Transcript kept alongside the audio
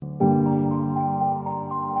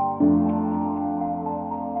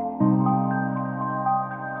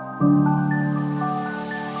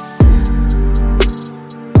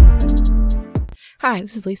Hi,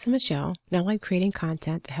 this is Lisa Michelle, and I like creating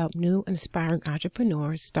content to help new and aspiring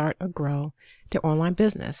entrepreneurs start or grow their online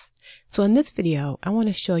business. So in this video, I want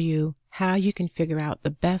to show you how you can figure out the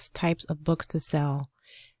best types of books to sell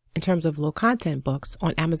in terms of low content books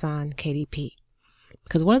on Amazon KDP.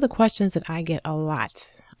 Because one of the questions that I get a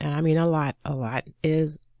lot, and I mean a lot,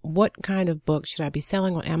 is what kind of book should I be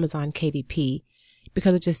selling on Amazon KDP?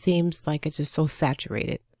 Because it just seems like it's just so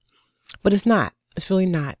saturated. But it's not. It's really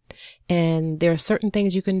not. And there are certain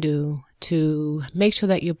things you can do to make sure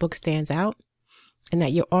that your book stands out and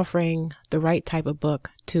that you're offering the right type of book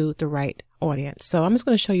to the right audience. So I'm just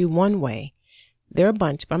going to show you one way. There are a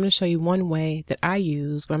bunch, but I'm going to show you one way that I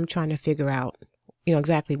use when I'm trying to figure out,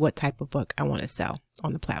 exactly what type of book I want to sell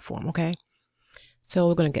on the platform. Okay. So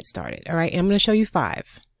we're going to get started. All right. And I'm going to show you 5.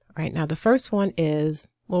 All right. Now the first one is,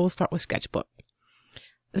 we'll start with Sketchbook.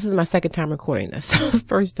 This is my second time recording this. So the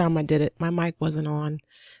first time I did it, my mic wasn't on,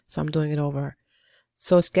 so I'm doing it over.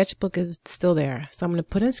 So Sketchbook is still there. So I'm going to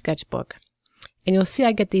put in Sketchbook, and you'll see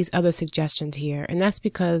I get these other suggestions here. And that's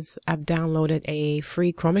because I've downloaded a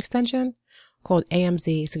free Chrome extension called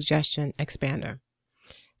AMZ Suggestion Expander.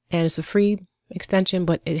 And it's a free extension,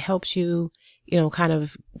 but it helps you, kind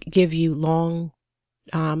of give you long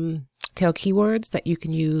tail keywords that you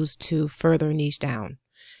can use to further niche down.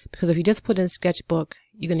 Because if you just put in Sketchbook,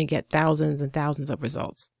 you're going to get thousands and thousands of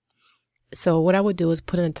results. So what I would do is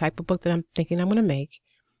put in the type of book that I'm thinking I'm going to make,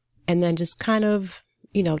 and then just kind of,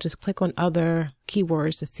 just click on other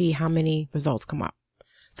keywords to see how many results come up.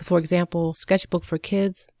 So for example, Sketchbook for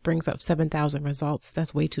kids brings up 7,000 results.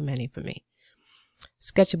 That's way too many for me.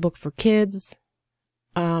 Sketchbook for kids,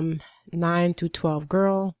 9 to 12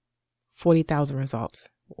 girl, 40,000 results.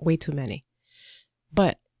 Way too many.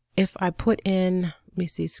 But if I put in, let me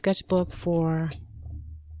see, Sketchbook for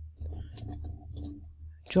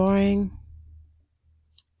drawing,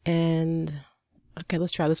 and okay,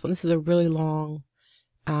 let's try this one. This is a really long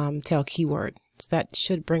tail keyword, so that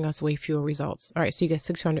should bring us way fewer results. All right, so you get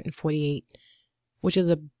 648, which is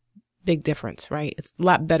a big difference, right? It's a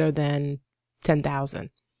lot better than 10,000.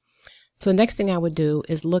 So the next thing I would do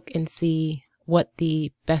is look and see what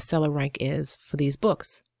the bestseller rank is for these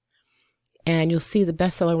books, and you'll see the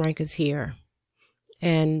bestseller rank is here.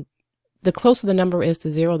 And the closer the number is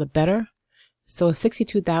to 0, the better. So if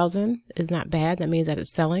 62,000 is not bad, that means that it's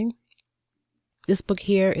selling. This book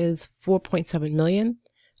here is 4.7 million.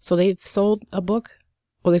 So they've sold a book,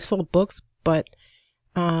 or they've sold books, but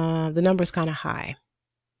the number is kind of high.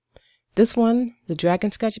 This one, the Dragon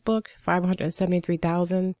Sketchbook,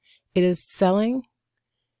 573,000. It is selling.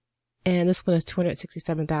 And this one is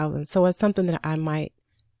 267,000. So it's something that I might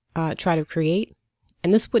try to create.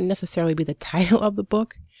 And this wouldn't necessarily be the title of the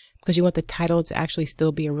book, because you want the title to actually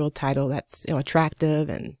still be a real title that's attractive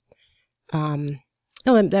and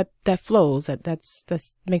that flows,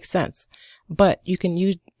 that makes sense. But you can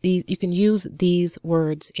use these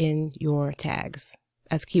words in your tags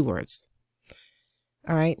as keywords.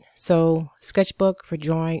 All right. So Sketchbook for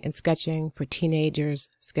drawing and sketching for teenagers,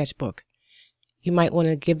 Sketchbook. You might want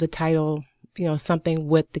to give the title, something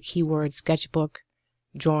with the keyword sketchbook,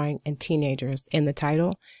 drawing, and teenagers in the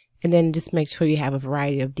title, and then just make sure you have a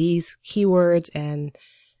variety of these keywords and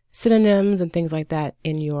synonyms and things like that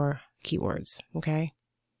in your keywords. Okay,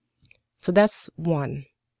 so that's one.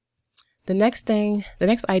 The next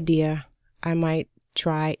idea I might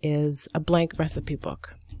try is a blank recipe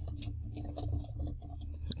book.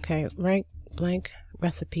 Okay, right, blank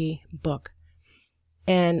recipe book.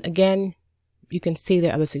 And again, you can see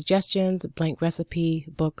the other suggestions. A blank recipe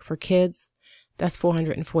book for kids. That's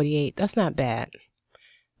 448. That's not bad.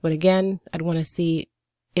 But again, I'd want to see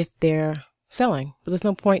if they're selling. But there's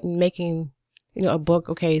no point in making, a book,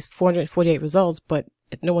 okay, it's 448 results, but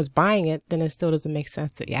if no one's buying it, then it still doesn't make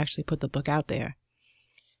sense that you actually put the book out there.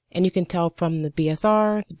 And you can tell from the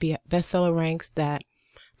BSR, the bestseller ranks, that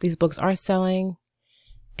these books are selling.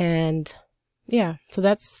 And yeah, so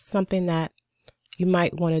that's something that you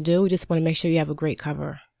might want to do. You just want to make sure you have a great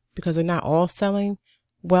cover, because they're not all selling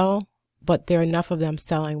well. But there are enough of them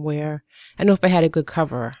selling where I know if I had a good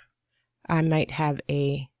cover, I might have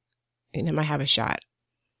a shot.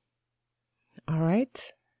 All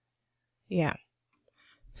right. Yeah.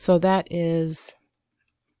 So that is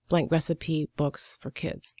blank recipe books for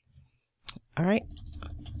kids. All right.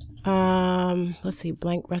 Let's see,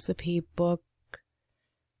 blank recipe book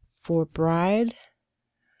for bride.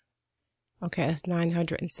 Okay, that's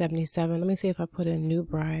 977. Let me see if I put in new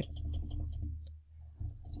bride.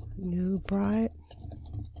 New bride.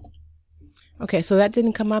 Okay, so that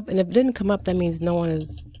didn't come up, and if it didn't come up, that means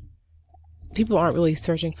people aren't really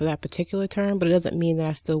searching for that particular term, but it doesn't mean that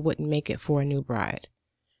I still wouldn't make it for a new bride.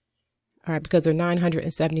 All right, because they're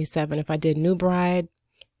 977. If I did new bride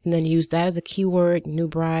and then use that as a keyword, new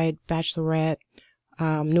bride, bachelorette,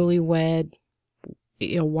 newlywed,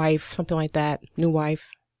 wife, something like that, new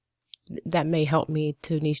wife, that may help me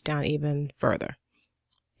to niche down even further.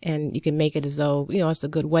 And you can make it as though, it's a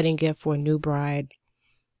good wedding gift for a new bride,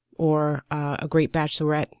 or a great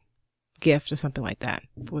bachelorette gift or something like that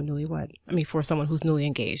for a newlywed. For someone who's newly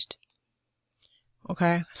engaged.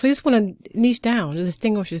 Okay. So you just want to niche down to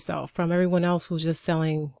distinguish yourself from everyone else who's just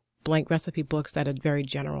selling blank recipe books that are very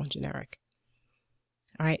general and generic.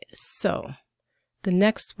 All right. So the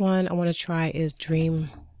next one I want to try is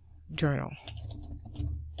Dream Journal.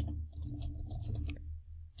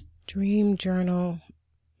 Dream Journal.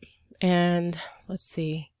 And let's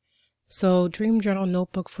see. So Dream Journal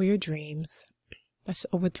notebook for your dreams. That's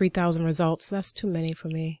over 3,000 results. That's too many for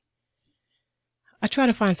me. I try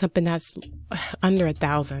to find something that's under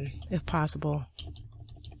 1,000 if possible.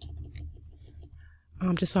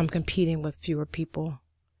 Just so I'm competing with fewer people.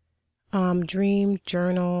 Dream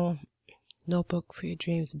Journal notebook for your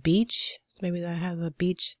dreams. Beach. So maybe that has a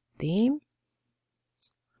beach theme.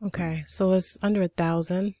 Okay, so it's under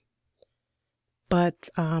 1,000. But,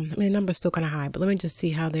 the number's still kind of high, but let me just see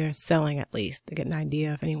how they're selling at least to get an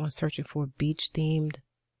idea if anyone's searching for beach-themed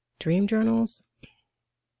dream journals.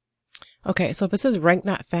 Okay, so if it says rank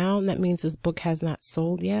not found, that means this book has not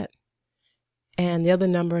sold yet. And the other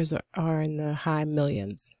numbers are in the high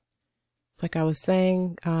millions. It's like I was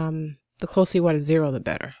saying, the closer you are to 0, the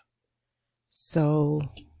better. So,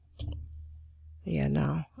 yeah,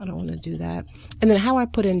 no, I don't want to do that. And then how I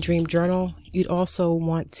put in Dream Journal, you'd also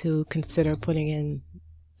want to consider putting in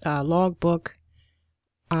logbook,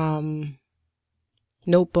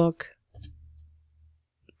 notebook,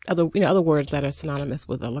 other words that are synonymous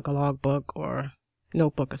with like a logbook or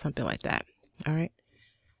notebook or something like that. All right.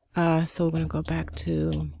 So we're going to go back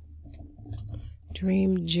to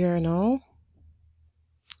Dream Journal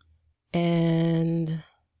and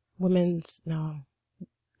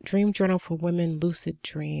Dream Journal for Women Lucid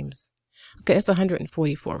Dreams. Okay, it's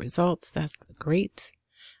 144 results. That's great.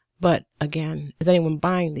 But again, is anyone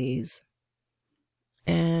buying these?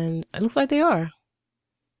 And it looks like they are.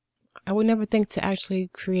 I would never think to actually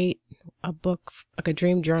create a book, like a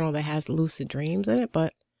dream journal that has lucid dreams in it,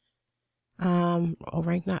 but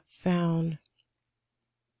rank not found.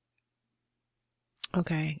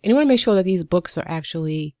 Okay. And you want to make sure that these books are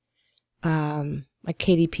actually like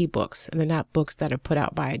KDP books, and they're not books that are put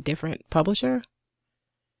out by a different publisher,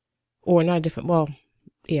 or not a different, by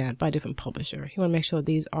a different publisher. You want to make sure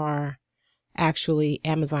these are actually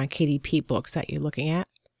Amazon KDP books that you're looking at,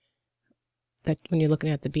 that when you're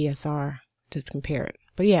looking at the BSR, just compare it.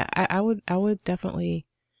 But yeah, I would definitely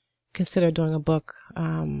consider doing a book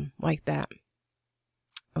like that.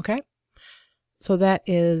 Okay. So that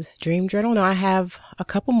is Dream Journal. Now I have a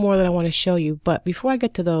couple more that I want to show you, but before I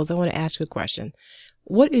get to those, I want to ask you a question.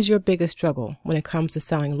 What is your biggest struggle when it comes to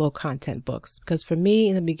selling low content books? Because for me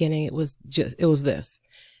in the beginning, it was this,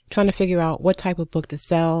 trying to figure out what type of book to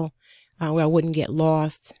sell, where I wouldn't get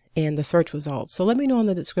lost in the search results. So let me know in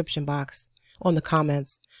the description box, on the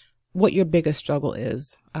comments, what your biggest struggle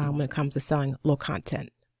is when it comes to selling low content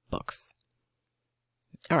books.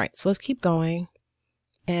 All right, so let's keep going.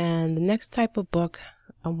 And the next type of book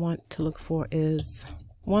I want to look for is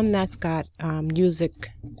one that's got music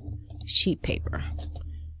sheet paper.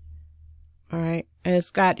 All right. And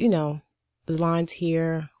it's got, the lines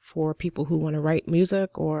here for people who want to write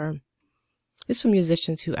music, or it's for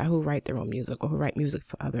musicians who write their own music or who write music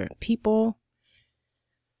for other people.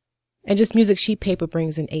 And just music sheet paper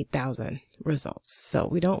brings in 8,000 results. So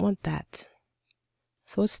we don't want that.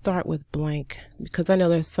 So let's start with blank, because I know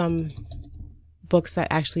there's some books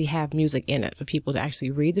that actually have music in it for people to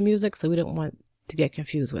actually read the music. So we don't want to get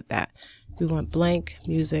confused with that. We want blank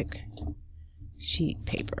music sheet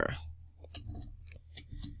paper.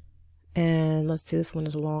 And let's see, this one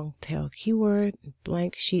is a long tail keyword.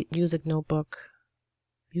 Blank sheet music notebook,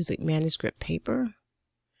 music manuscript paper.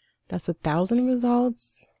 That's 1,000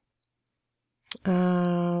 results.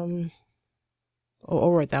 Over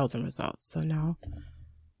 1,000 results. So now,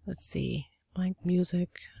 let's see, blank music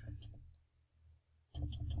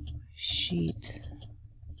sheet,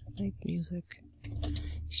 blank music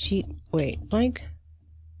sheet, blank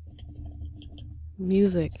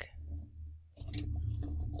music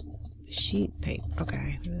sheet paper.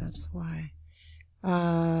 Okay, that's why.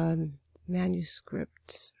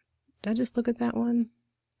 Manuscript. Did I just look at that one?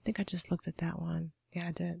 I think I just looked at that one. Yeah,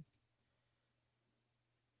 I did.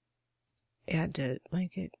 Yeah, I did.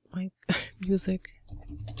 Blank music.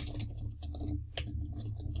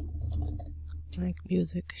 Blank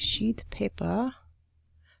music sheet paper.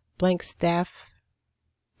 blank staff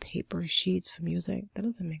paper sheets for music. That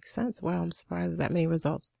doesn't make sense. Wow, I'm surprised at that many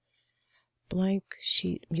results. Blank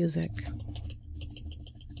sheet music.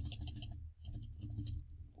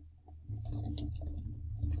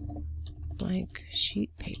 Blank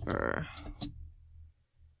sheet paper.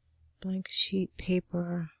 Blank sheet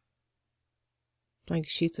paper. Blank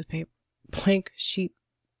sheets of paper. Blank sheet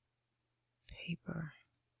paper.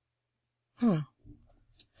 Huh.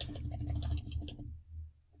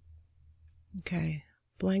 Okay.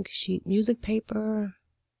 Blank sheet music paper.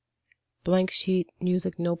 Blank sheet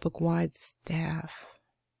music notebook wide staff.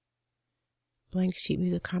 Blank sheet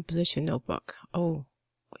music composition notebook. Oh,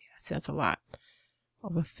 yes, that's a lot.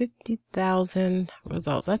 Over 50,000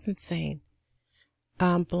 results. That's insane.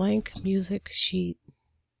 Blank music sheet.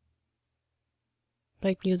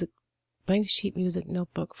 Blank sheet music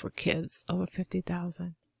notebook for kids. Over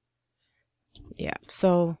 50,000. Yeah.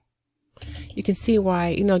 So you can see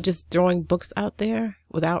why, just throwing books out there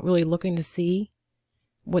without really looking to see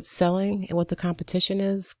what's selling and what the competition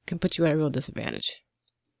is can put you at a real disadvantage.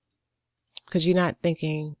 Because you're not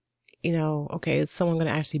thinking, okay, is someone going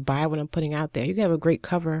to actually buy what I'm putting out there? You can have a great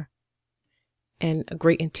cover and a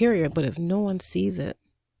great interior, but if no one sees it,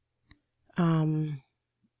 then,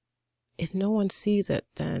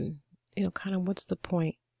 kind of what's the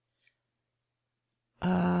point?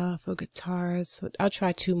 For guitars, so I'll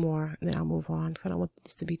try 2 more and then I'll move on because I don't want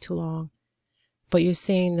this to be too long. But you're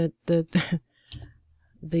seeing that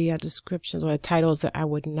the descriptions or the titles that I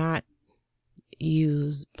would not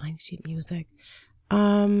use. Blank sheet music.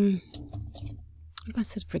 What if I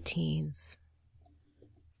said for teens?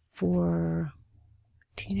 For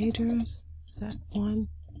teenagers? Is that one?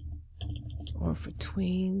 Or for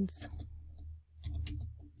tweens?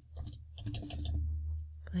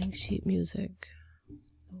 Blank sheet music.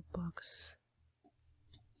 Notebooks.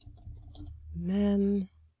 Men.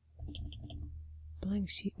 Blank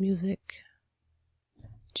sheet music.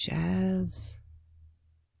 Jazz.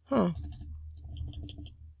 Huh.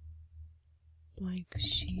 Blank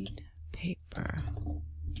sheet paper.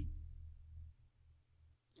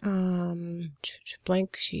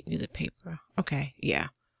 Blank sheet music paper. Okay, yeah.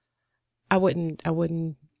 I wouldn't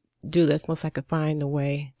do this unless I could find a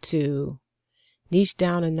way to niche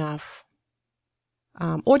down enough,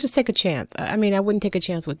 or just take a chance. I mean, I wouldn't take a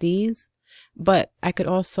chance with these, but I could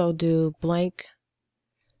also do blank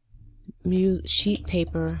sheet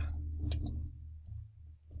paper.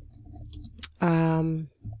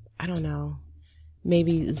 I don't know,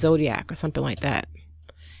 maybe Zodiac or something like that,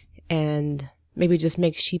 and maybe just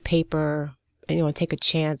make sheet paper and take a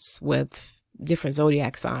chance with different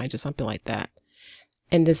Zodiac signs or something like that,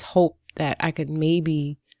 and just hope that I could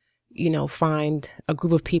maybe find a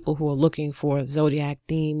group of people who are looking for Zodiac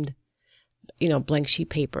themed blank sheet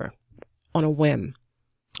paper on a whim.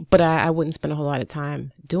 But I wouldn't spend a whole lot of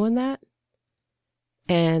time doing that,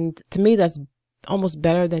 and to me that's almost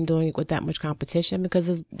better than doing it with that much competition,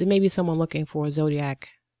 because there may be someone looking for a Zodiac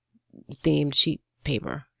themed sheet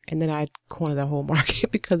paper, and then I'd corner the whole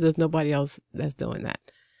market because there's nobody else that's doing that.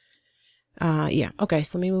 Yeah. Okay.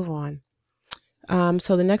 So let me move on.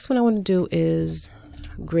 So the next one I want to do is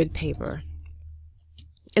grid paper,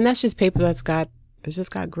 and that's just paper it's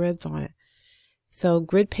just got grids on it. So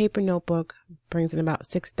grid paper notebook brings in about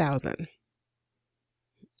 6,000.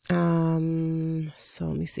 So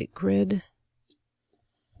let me see, grid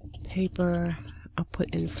paper, I'll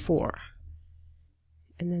put in 4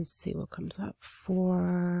 and then see what comes up.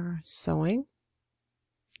 For sewing,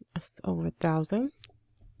 that's over 1,000.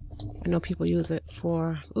 I know people use it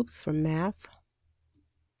for math,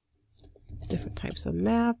 different types of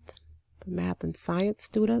math, for math and science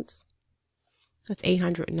students. That's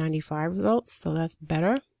 895 results, so that's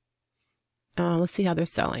better. Let's see how they're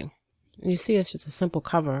selling. And you see it's just a simple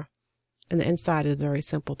cover, and the inside is very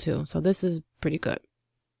simple too. So this is pretty good.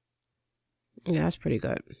 Yeah, that's pretty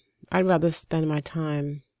good. I'd rather spend my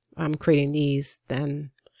time creating these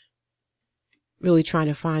than really trying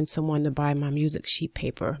to find someone to buy my music sheet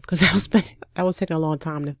paper, because that was taking a long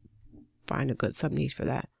time to find a good sub niche for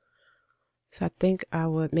that. So I think I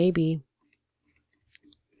would maybe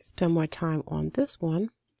spend more time on this one.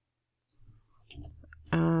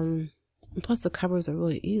 And plus the covers are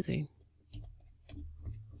really easy.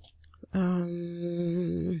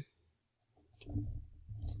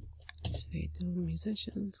 Let's see, do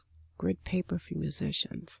musicians, grid paper for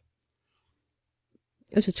musicians.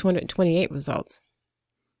 This is 228 results.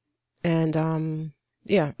 And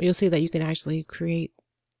yeah, you'll see that you can actually create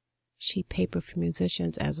sheet paper for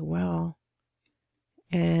musicians as well.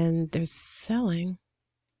 And they're selling,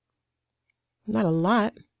 not a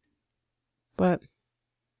lot, but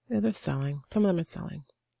yeah, they're selling. Some of them are selling.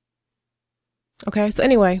 Okay, so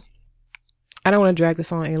anyway, I don't want to drag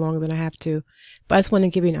this on any longer than I have to, but I just want to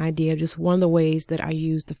give you an idea of just one of the ways that I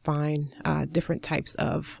use to find different types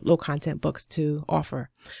of low content books to offer.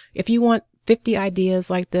 If you want 50 ideas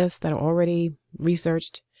like this that are already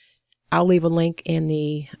researched, I'll leave a link in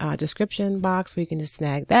the description box where you can just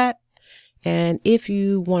snag that. And if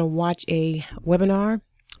you want to watch a webinar,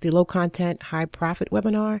 the low content, high profit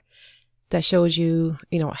webinar that shows you,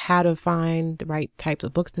 how to find the right types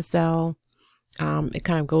of books to sell. It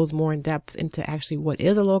kind of goes more in depth into actually what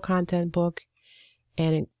is a low content book,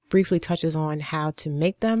 and it briefly touches on how to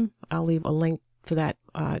make them. I'll leave a link to that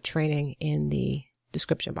training in the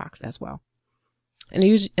description box as well. And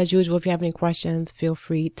as usual, if you have any questions, feel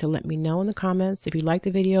free to let me know in the comments. If you like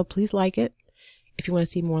the video, please like it. If you want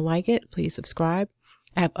to see more like it, please subscribe.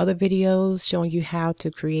 I have other videos showing you how to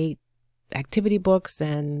create activity books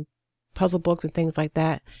and puzzle books and things like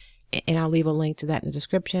that. And I'll leave a link to that in the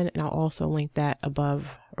description, and I'll also link that above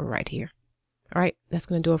or right here. All right, that's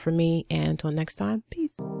going to do it for me. And until next time,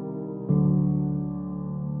 peace.